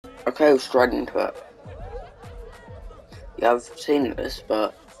Okay, we'll straight into it. Yeah, I've seen this,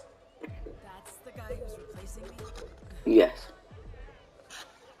 but That's the guy who's replacing me? yes.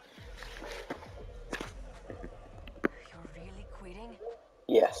 You're really quitting?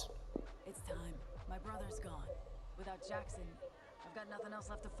 Yes. It's time. My brother's gone. Without Jackson, I've got nothing else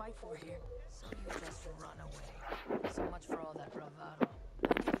left to fight for here. So you just run away. So much for all that bravado.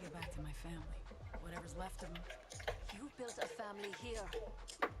 I need to get back to my family. Whatever's left of them. You built a family here.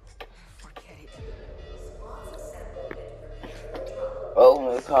 Forget it.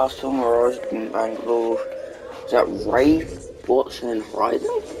 Oh, Newcastle, Mirage, and Bangalore. Is that Wraith, Watson, and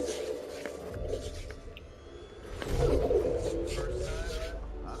Horizon? First time?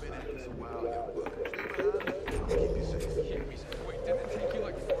 I've been at this a while, young buck. Stay behind me. I'll keep you safe. Hear me. Wait, didn't it take you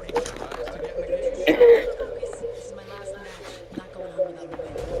like 40 tries to get in the game? Focus. This is my last match. I'm not going home without a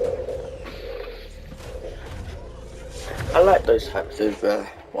win. I like those types of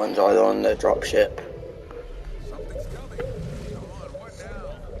ones either on the dropship. Something's coming. Come on, what now?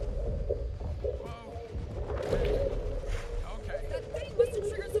 Whoa. Okay. That thing must have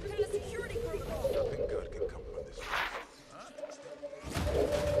triggered some kind of security protocol. Nothing good can come from this place.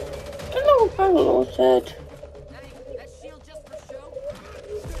 Hello, Bangalore said. Hey, that shield just for show?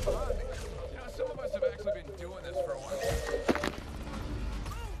 Stay behind me. You know, some of us have actually been doing this for a while.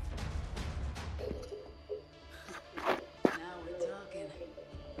 Now we're talking.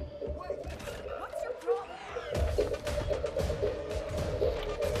 What's your problem?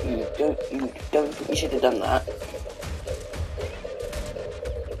 You don't think you should have done that?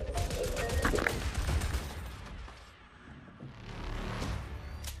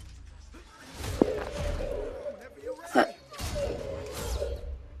 Huh.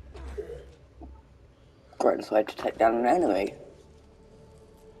 Greatest way to take down an enemy.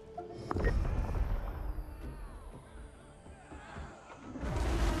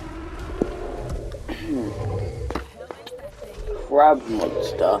 Crab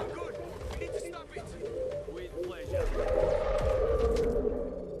monster. We need to stop it. With pleasure.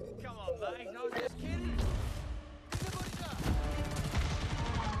 Come on, mate. I was just kidding. Everybody's up.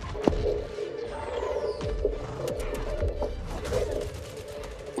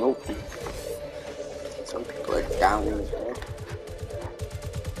 Oh. Some people are down in bed.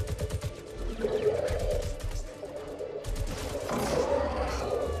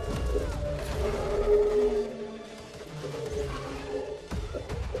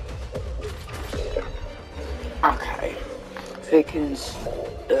 Okay. If we can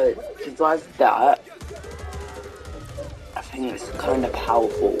survive that, I think it's kind of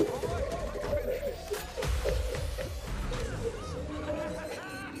powerful.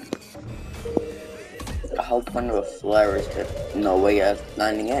 The whole point of a flare is to know where you're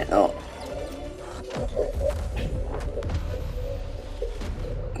landing it, not.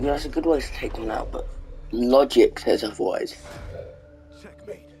 Yeah, that's a good way to take one out, but logic says otherwise.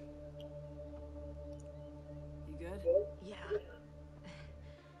 Checkmate. You good? Yeah.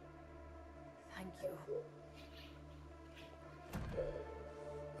 Thank you.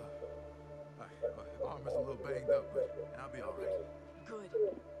 My arm is a little banged up, but I'll be all right. Good.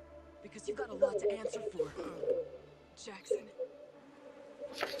 Because you've got a lot to answer for. Jackson.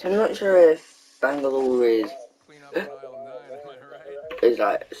 So I'm not sure if Bangalore Clean up on aisle 9, am I right? is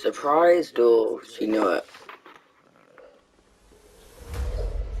like surprised or she knew it.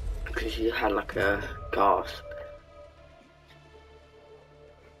 Because she had like a gasp.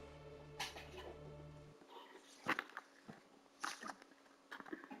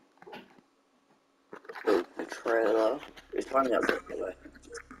 Oh, the trailer. It's funny up there.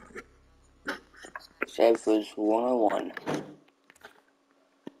 Save was 101.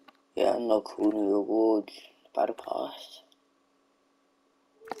 Yeah, unlock all new rewards. Battle pass.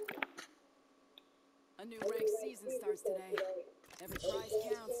 A new rank season starts today. Every prize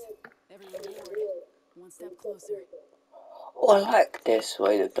counts. Every reward. One step closer. Oh, I like this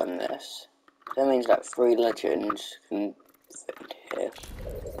way they've done this. That means like 3 legends can fit into here.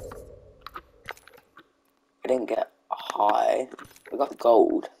 I didn't get high. I got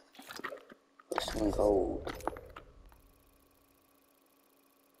gold. Got some gold.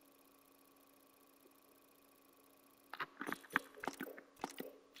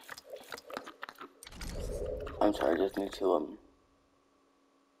 I'm sorry, I just need to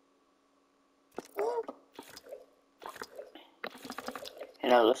you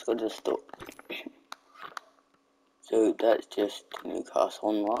know, let's go to the store. So that's just Newcastle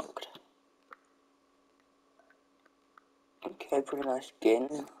unlocked. Okay, pretty nice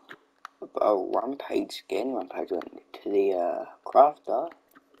skin. A Rampage skin. Rampage went to the crafter.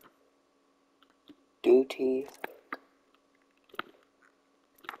 Duty.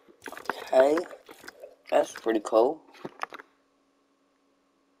 Okay, that's pretty cool.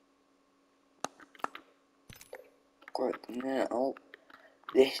 Great, now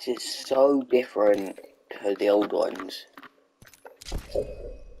this is so different to the old ones.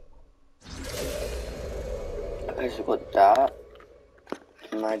 Okay, so got that.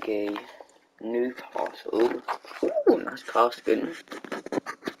 Maggie, Newcastle. Ooh, nice car skin.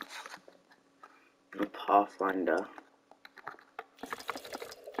 And Pathfinder.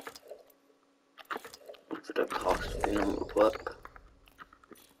 For the car skin on the work.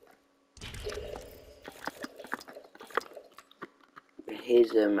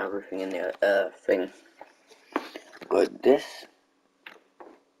 Here's everything in the thing. Got this.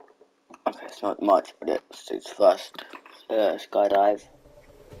 Okay, it's not much, but it's first. Skydive.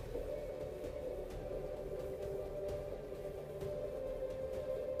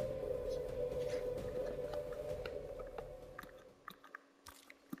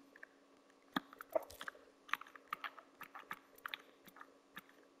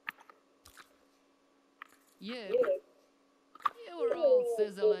 You were all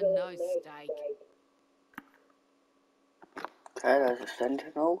sizzle and no steak. Okay, there's a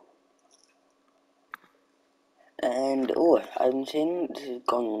sentinel. And, oh, I'm seeing this has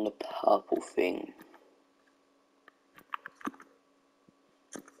gone on the purple thing.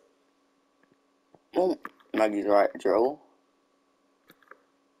 Oh, Maggie's right, Joel.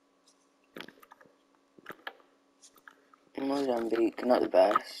 Mozambique, not the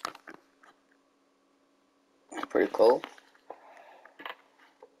best. That's pretty cool.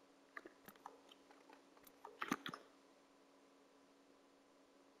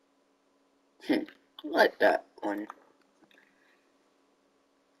 I like that one.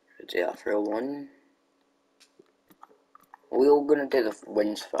 The 301. We're all gonna do the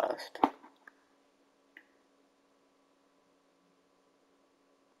wins first.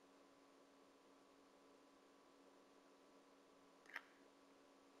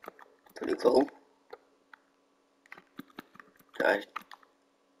 Pretty cool. Guys,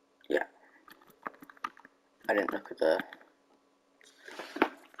 yeah. I didn't look at the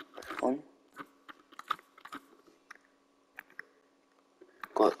one.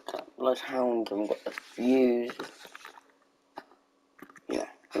 Got the Bloodhound and we've got the Fuse. Yeah,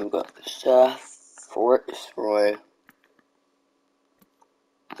 we've got the Surf, Fitzroy.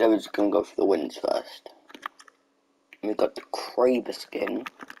 Then we're just gonna go for the wins first. And we've got the Kraber skin.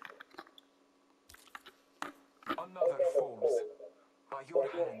 Another falls by your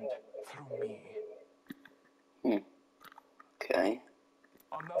hand through me. Okay.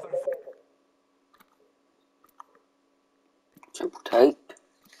 Another Triple take.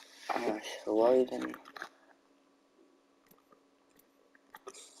 So then.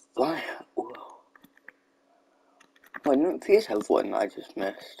 Fire. Whoa. Why don't Fuse have one I just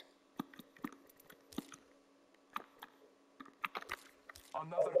missed?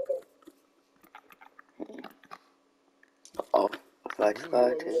 another Oh,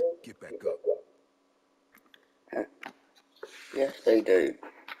 fighters. Get back up. Yes, they do.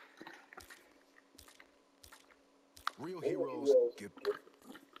 Real heroes get.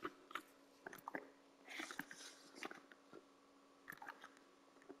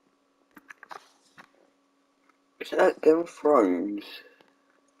 Is that Game of Thrones?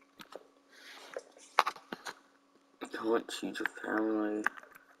 You can't choose your family.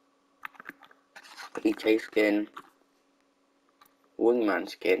 PK skin. Wingman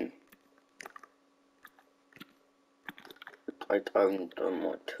skin. I don't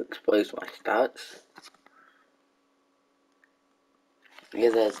want to expose my stats. Yeah,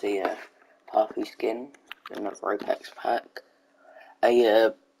 there's the Harpy skin. Another Apex pack.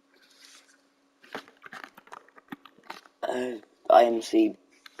 A IMC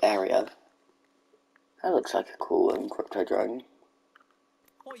barrier. That looks like a cool crypto drone.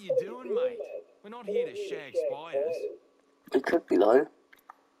 What you doing, mate? We're not here to shag spiders. It could be though.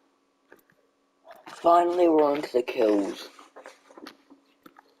 Finally, we're on to the kills.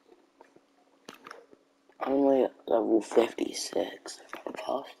 Only at level 56.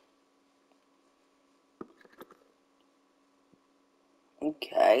 Past.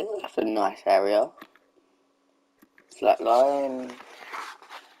 Okay, that's a nice area. Flatline.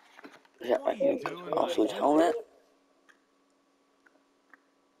 Is that What are you doing, Arsenal's mate? helmet?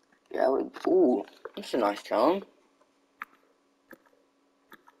 Yeah, ooh, that's a nice charm.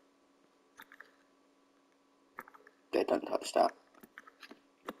 Okay, don't touch that.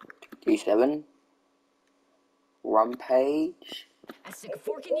 D7. Rampage. I stick a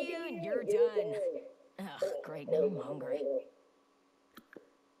fork in you and you're done. Ugh, great, now I'm hungry.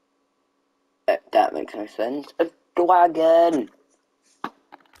 That makes no sense. A dragon!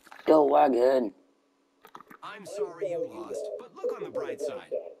 the wagon. I'm sorry you lost, but look on the bright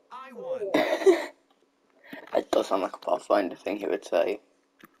side. I won. It does sound like a Pathfinder thing he would say.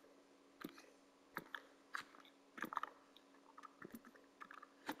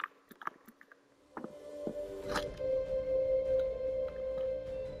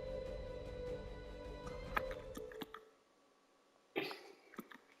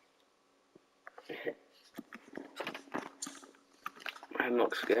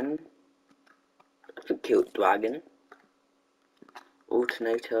 Hemlock skin. The killed dragon.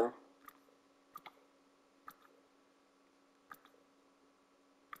 Alternator.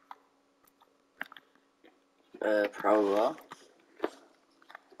 Prowler.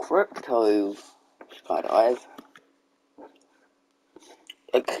 Crypto skydive.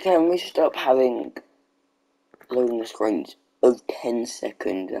 Can we stop having loading screens of 10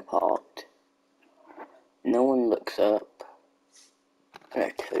 seconds apart? No one looks up. No,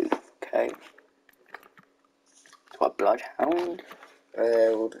 2, okay. It's got Bloodhound.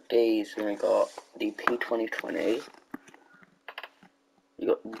 All these, and we got the P2020. You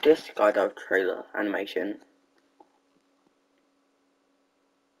got this skydive trailer animation.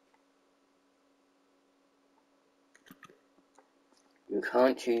 You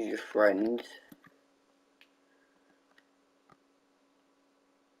can't choose your friends.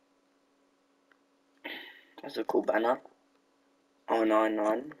 That's a cool banner.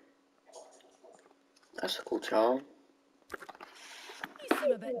 R99. That's a cool charm. You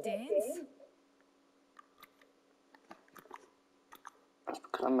seem a bit dense. That's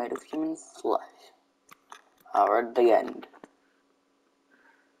because I'm made of human flesh. Are at the end.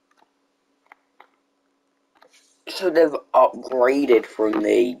 So they've upgraded from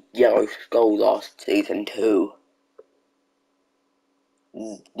the Yellow Skull last season to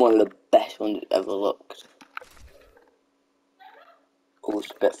one of the best ones it ever looked. Called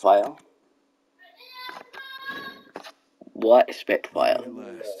Spitfire. What Spitfire? At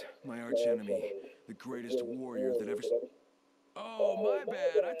last, my arch enemy, the greatest warrior that ever. Oh, my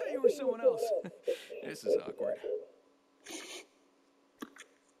bad. I thought you were someone else. This is awkward.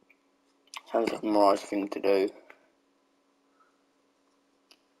 Sounds like a Mirage thing to do.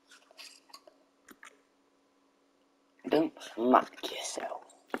 Don't smack yourself.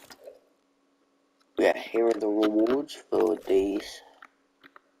 Yeah, here are the rewards for these.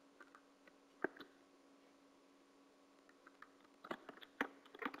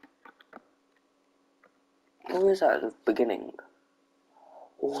 What was that at the beginning?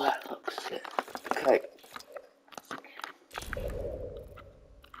 Oh, that looks sick. Okay.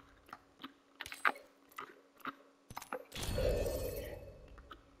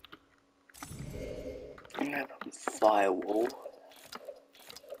 I'm gonna put firewall.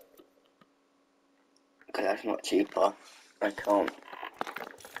 Okay, that's not cheaper. I can't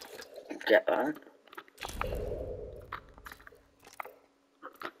get that.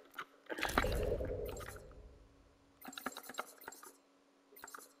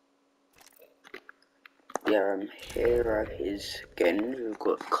 Yeah, here are his skins. We've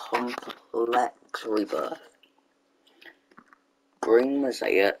got Complex Rebirth, Green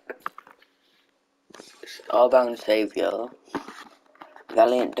Mosaic, Starbound Savior,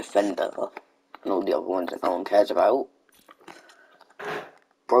 Valiant Defender, and all the other ones that no one cares about.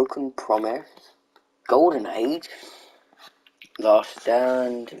 Broken Promise, Golden Age, Last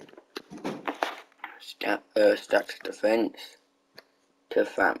Stand, Stacks Defense, to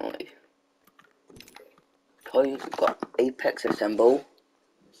Family. We've got Apex Assemble,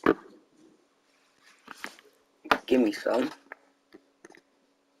 Gimme Some,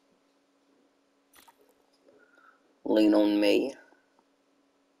 Lean on Me,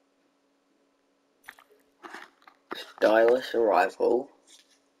 Stylish Arrival,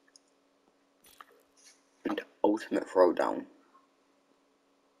 and Ultimate Throwdown.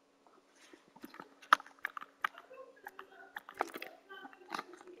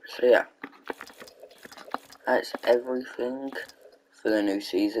 So yeah, that's everything for the new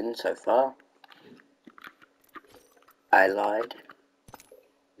season so far. I lied.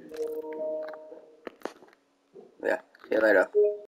 Yeah, see you later.